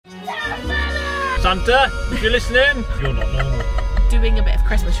Santa, if you're listening, you're not normal. Doing a bit of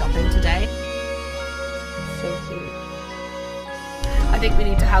Christmas shopping today. So cute. I think we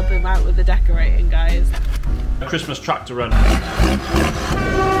need to help him out with the decorating, guys. A Christmas tractor run.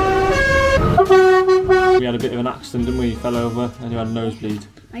 We had a bit of an accident, didn't we? He fell over and you had a nosebleed.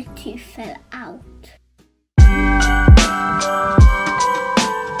 My teeth fell out.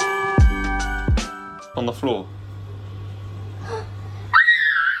 On the floor.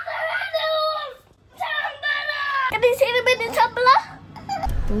 Can you see the mini tumbler?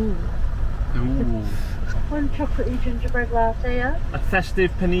 Ooh. Ooh. One chocolatey gingerbread latte, yeah? A festive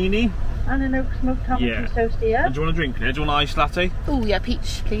panini. And an oak smoked Hamilton toasty, yeah? And do you want a drink in it? Do you want an iced latte? Oh yeah,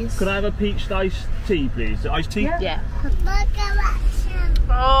 peach, please. Could I have a peach iced tea, please? Iced tea? Yeah. Look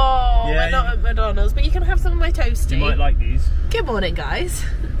Oh, Yeah, we're not at McDonald's, but you can have some of my toasty. You might like these. Good morning, guys.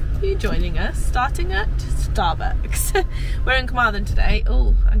 Are you joining us? Starting at Starbucks. We're in Carmarthen today.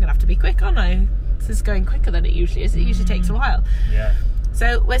 Oh, I'm gonna have to be quick, aren't I? This is going quicker than it usually is. It usually takes a while. Yeah.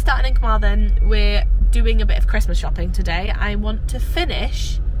 So we're starting in Carmarthen. We're doing a bit of Christmas shopping today. I want to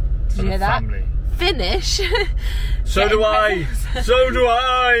finish. Did you hear that? Family. Finish. So do I. So do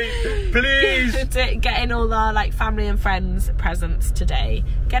I. Please. Getting all our like family and friends presents today.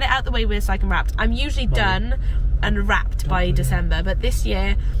 Get it out the way with so I can wrap. I'm usually done and wrapped by December, but this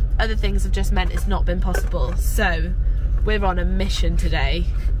year other things have just meant it's not been possible. So we're on a mission today.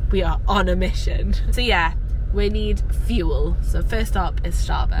 We are on a mission. So yeah, we need fuel. So first up is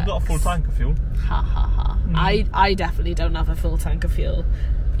Starbucks. You've got a full tank of fuel. Ha ha ha. I definitely don't have a full tank of fuel.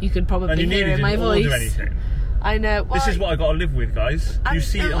 You could probably hear in my voice. Order anything. I know. Well, This is what I got to live with, guys. You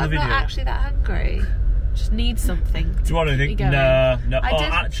see it on the video. I'm not actually that hungry. Just need something. Do you want anything? No.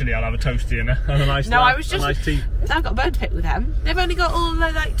 Actually, I'll have a toasty and a nice nice tea. I've got a bone to pick with them. They've only got all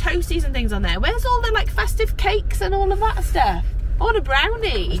the like toasties and things on there. Where's all the like festive cakes and all of that stuff? I want a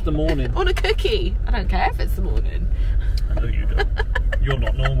brownie. It's the morning. I want a cookie. I don't care if it's the morning. I know you don't. You're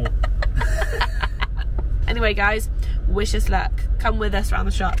not normal. Anyway, guys, wish us luck. Come with us around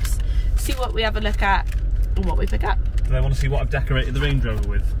the shops. See what we have a look at and what we pick up. Do they want to see what I've decorated the Range Rover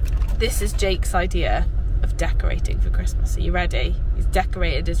with? This is Jake's idea of decorating for Christmas. Are you ready? He's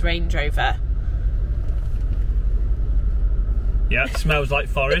decorated his Range Rover. Yeah, it smells like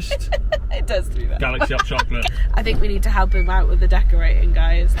forest. It does do that. Galaxy hot chocolate. I think we need to help him out with the decorating,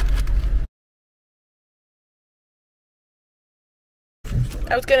 guys.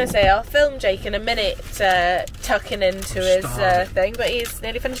 I was going to say, I'll film Jake in a minute tucking into his thing, but he's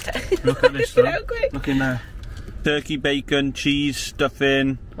nearly finished it. Look at this stuff. Quick. Look in there. Turkey, bacon, cheese,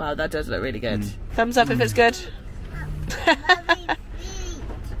 stuffing. Wow, that does look really good. Thumbs up if it's good.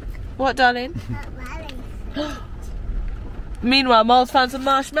 What, darling? Meanwhile, Miles found some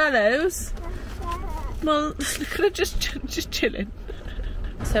marshmallows. Miles, look at her just chilling.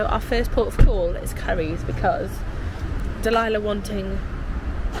 So our first port of call is Curry's because Delilah wanting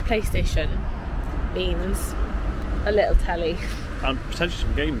a PlayStation means a little telly. And potentially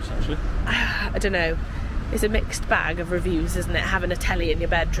some games, actually. I don't know. It's a mixed bag of reviews, isn't it? Having a telly in your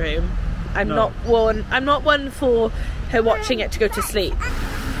bedroom. I'm not one for her watching it to go to sleep.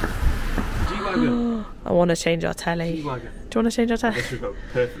 G-Wagon. I want to change our telly. G-Wagon. Do you want to change our telly? This would go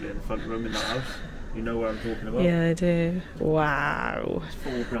perfectly in the front room in that house. You know where I'm talking about. Yeah, I do. Wow. It's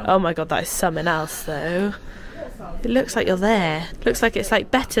 £4 Oh my god, that is something else though. It looks like you're there. Looks like it's like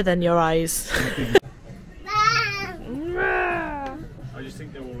better than your eyes. I just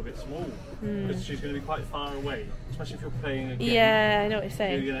think they're all a bit small. Because she's going to be quite far away, especially if you're playing a game. Yeah, I know what you're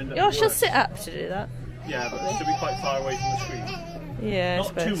saying. Oh, she'll sit up to do that. Yeah, but she'll be quite far away from the screen. Yeah,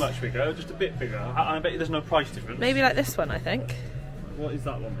 Not too much bigger, just a bit bigger. I bet you there's no price difference. Maybe like this one, I think. What is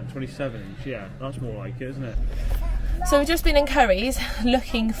that one then? 27 inch? Yeah, that's more like it, isn't it? So we've just been in Curry's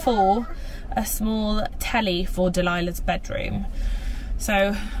looking for a small telly for Delilah's bedroom.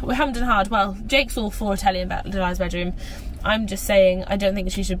 So we haven't done hard. Well, Jake's all for a telly in Delilah's bedroom. I'm just saying I don't think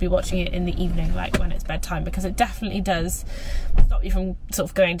she should be watching it in the evening, like when it's bedtime, because it definitely does stop you from sort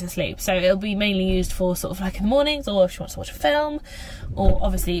of going to sleep. So it'll be mainly used for sort of like in the mornings, or if she wants to watch a film, or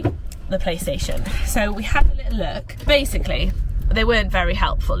obviously the PlayStation. So we had a little look. Basically, they weren't very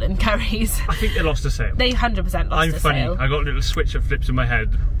helpful in Curry's. I think they lost a sale. They 100% lost a sale. I'm funny. I got a little switch that flips in my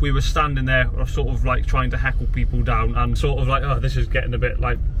head. We were standing there sort of like trying to heckle people down and sort of like, oh, this is getting a bit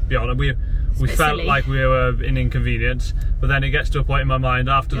like beyond. We felt silly. Like we were in inconvenience, but then it gets to a point in my mind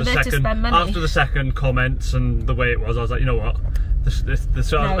after the second comments and the way it was, I was like, you know what? Let's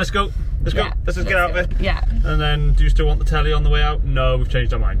go. Let's just get out of it. Yeah. And then, do you still want the telly on the way out? No, we've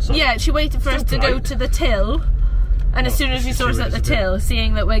changed our minds. So. Yeah, she waited for us to go to the till. And as soon as you saw us at the till,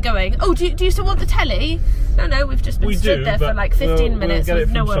 seeing that we're going, oh, do you still want the telly? No, we've just been stood there for like 15 minutes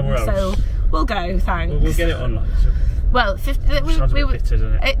with no one, so we'll go, thanks. We'll get it online. It's okay. Well, Sounds a bit bitter,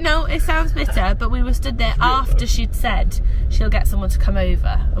 doesn't it? No, it sounds bitter, but we were stood there after she'd said she'll get someone to come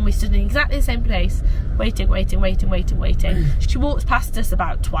over, and we stood in exactly the same place, waiting. She walked past us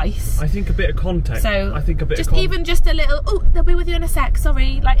about twice. I think a bit of context. So I think a bit just even just a little. Oh, they'll be with you in a sec.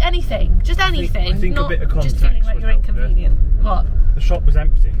 Sorry, like anything, just anything. I think not a bit of context. Just feeling like you're inconvenient. What? The shop was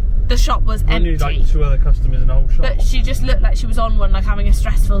empty. The shop was empty. Only like 2 other customers in the whole shop. But she just looked like she was on one, like having a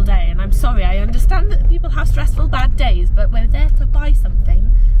stressful day. And I'm sorry, I understand that people have stressful bad days, but we're there to buy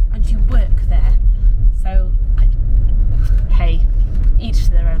something, and you work there. So, hey, each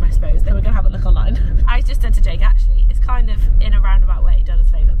to their own, I suppose. Then we're gonna have a look online. I just said to Jake, actually, it's kind of in a roundabout way done us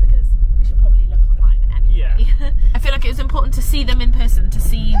a favour, because we should probably look online anyway. Yeah. I feel like it was important to see them in person to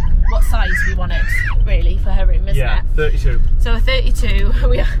see what size we wanted, really, for her room, isn't it? Yeah, 32. So a 32.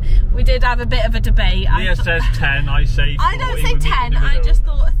 We did have a bit of a debate. Leah says 10, I say 40. I don't say 10, I just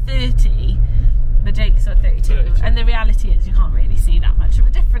thought a 30. But Jake said 32. And the reality is you can't really see that much of a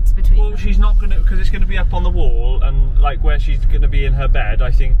difference between them. Well, she's not going to, because it's going to be up on the wall, and like where she's going to be in her bed,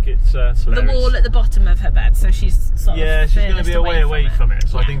 I think it's the wall at the bottom of her bed, so she's sort of she's going to be away from it,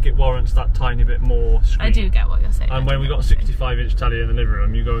 so I think it warrants that tiny bit more screen. I do get what you're saying. And when we got a 65-inch telly in the living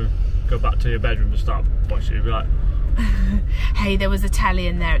room, you go bach to your bedroom to start watching, you'd be like... Hey, there was a telly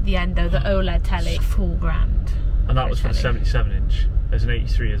in there at the end though, the OLED telly, $4,000. And that was for the 77-inch. There's an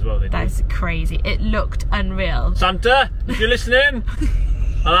 83 as well. That's crazy. It looked unreal. Santa, if you're listening,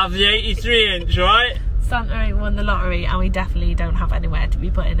 I'll have the 83-inch, right? Santa won the lottery, and we definitely don't have anywhere to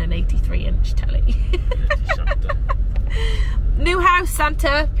be putting an 83-inch telly. Santa. New house,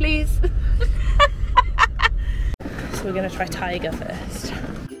 Santa, please. So we're gonna try Tiger first.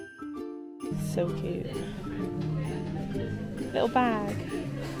 So cute. Little bag.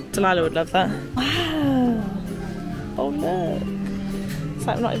 Delilah would love that. Wow. Oh look. It's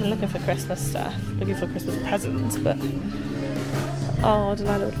like I'm not even looking for Christmas stuff. Looking for Christmas presents, but oh,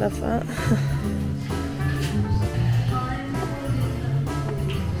 Delilah would love that.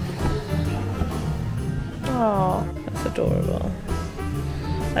 Oh, that's adorable.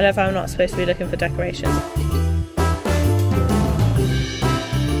 I love how I'm not supposed to be looking for decorations.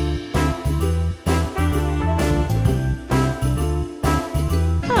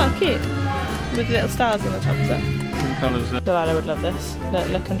 Oh, cute. With little stars on the top of it. Colours. Delilah would love this.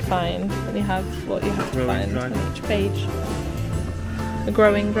 Look and find. And you have what you have to find on each page. A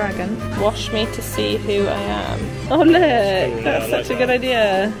growing dragon. Wash me to see who I am. Oh look, that's such a good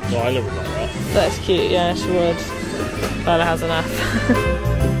idea. Delilah would like that. That's cute, yeah, she would. Delilah has enough.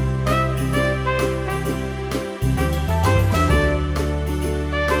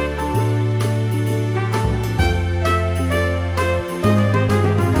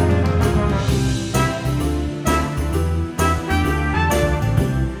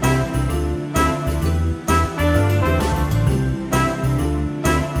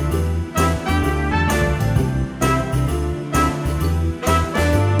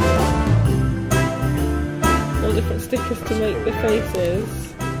 Stickers to make the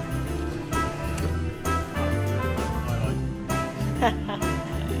faces. Can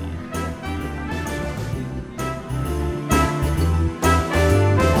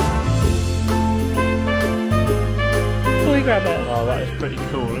we grab it? Oh, that is pretty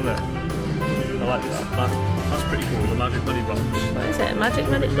cool, isn't it? I like that. That's pretty cool, the magic money box. What is it? Magic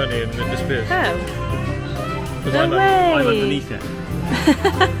money? Money and it disappears. How? Because No way! I'm underneath it.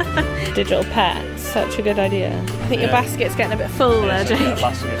 Digital pets, such a good idea. I think your basket's getting a bit full there, Jake. Yeah,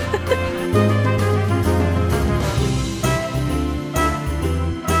 basket.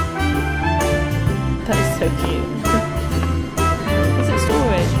 That is so cute. Is it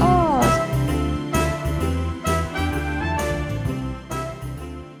storage? Oh!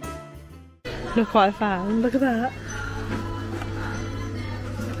 Look what I found, look at that.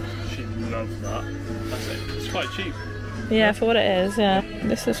 She'd love that. That's it. It's quite cheap. Yeah, for what it is, yeah.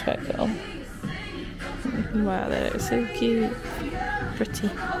 This is quite cool. Wow, they look so cute. Pretty.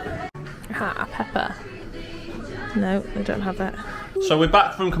 Ah, pepper. No, I don't have it. So we're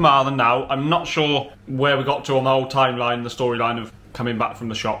back from Carmarthen now. I'm not sure where we got to on the whole timeline, the storyline of coming back from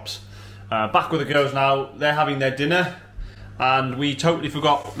the shops. Back with the girls now. They're having their dinner. And we totally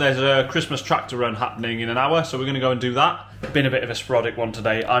forgot there's a Christmas tractor run happening in an hour, so we're going to go and do that. Been a bit of a sporadic one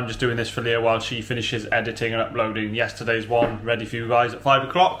today. I'm just doing this for Leah while she finishes editing and uploading yesterday's one, ready for you guys at 5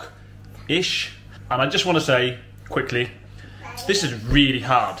 o'clock-ish. And I just want to say, quickly, this is really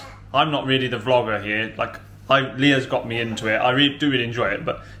hard. I'm not really the vlogger here. Like, Leah's got me into it. I do really enjoy it,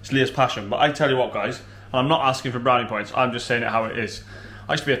 but it's Leah's passion. But I tell you what, guys, and I'm not asking for brownie points, I'm just saying it how it is.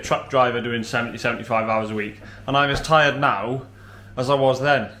 I used to be a truck driver doing 70, 75 hours a week, and I'm as tired now as I was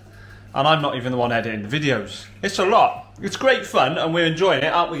then. and I'm not even the one editing the videos. It's a lot. It's great fun and we're enjoying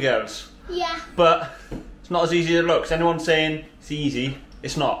it, aren't we, girls? Yeah. But it's not as easy as it looks. Anyone saying it's easy,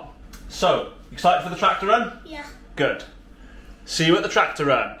 it's not. So, excited for the tractor run? Yeah. Good. See you at the tractor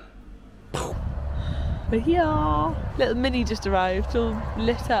run. We're here. Little Mini just arrived, all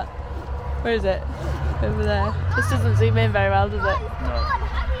lit up. Where is it? Over there. This doesn't zoom in very well, does it? No.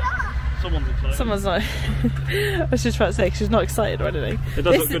 Someone's excited. Someone's not. I was just about to say, 'cause she's not excited or anything. It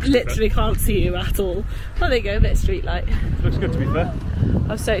does this look good, to be literally can't see you at all. Oh, there you go, a bit of street light. It looks good, to be fair.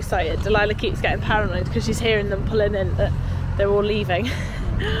 I'm so excited. Delilah keeps getting paranoid because she's hearing them pulling in that they're all leaving.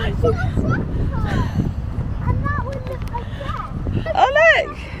 And that one looks like that. Oh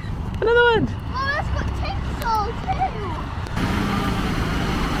look! Another one! Oh, that's got tinsel too.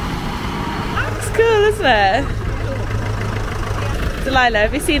 That's cool, isn't it? Delilah,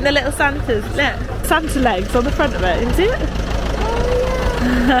 have you seen the little Santas? Look, Santa legs on the front of it. You can see it? Oh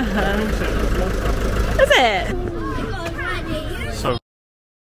yeah. Is it? So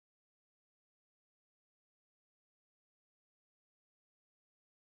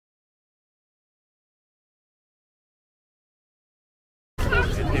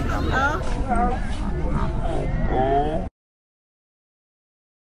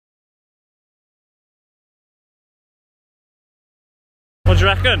what do you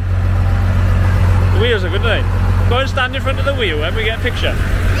reckon? The wheels are good, aren't they? Go and stand in front of the wheel and we get a picture.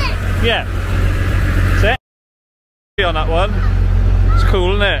 Yeah. Sit. On that one. It's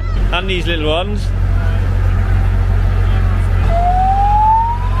cool, isn't it? And these little ones.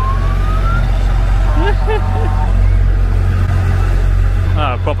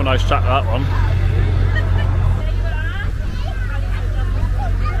 Ah, proper nice track, that one.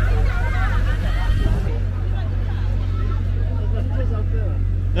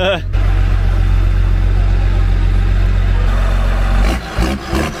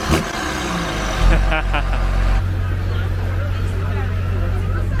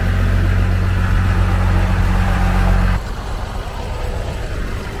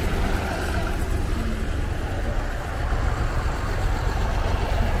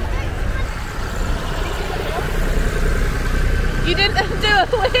 You didn't do a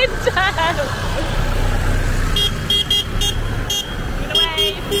window!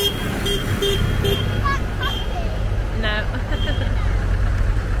 No.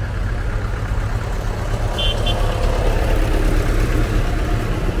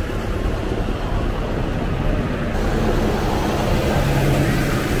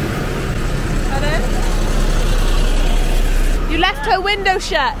 Pardon? You left her window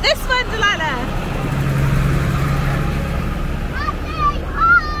shut. This one, Delilah.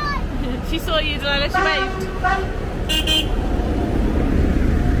 She saw you, Delilah. She waved.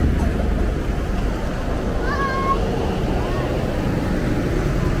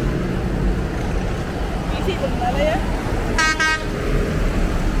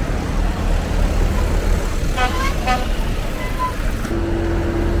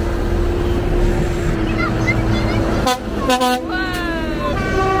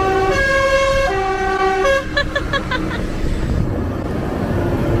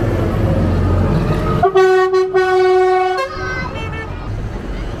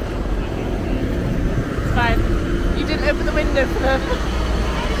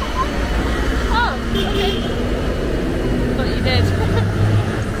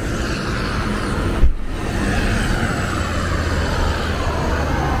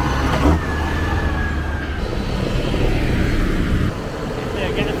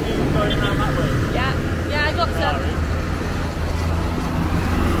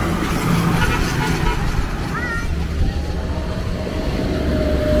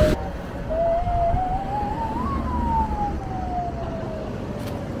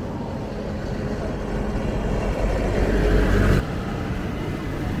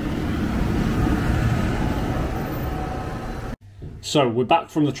 So we're back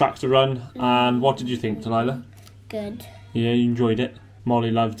from the tractor run, and what did you think, Delilah? Good. Yeah, you enjoyed it.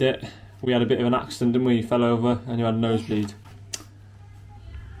 Molly loved it. We had a bit of an accident, didn't we? You fell over and you had a nosebleed.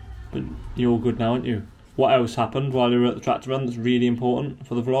 But you're all good now, aren't you? What else happened while you were at the tractor run that's really important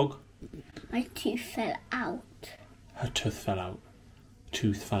for the vlog? My tooth fell out. Her tooth fell out.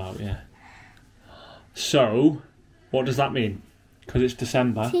 Tooth fell out, yeah. So, what does that mean? Because it's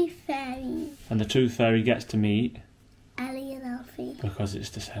December. Tooth fairy. And the tooth fairy gets to meet Ellie and Alfie. because it's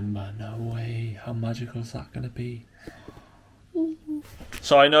December. No way. How magical is that going to be?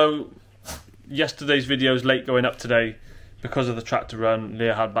 So I know yesterday's video is late going up today because of the tractor run.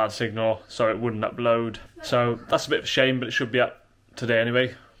 Leah had bad signal, so it wouldn't upload. So that's a bit of a shame, but it should be up today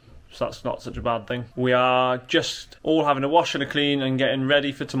anyway. so that's not such a bad thing. We are just all having a wash and a clean and getting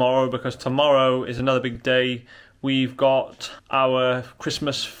ready for tomorrow, because tomorrow is another big day. We've got our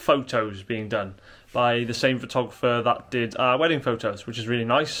Christmas photos being done by the same photographer that did our wedding photos, which is really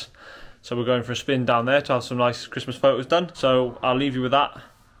nice. So we're going for a spin down there to have some nice Christmas photos done. So I'll leave you with that.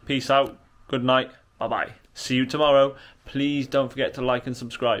 Peace out, good night, bye bye. See you tomorrow. Please don't forget to like and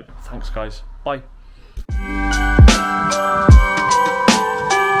subscribe. Thanks guys, bye.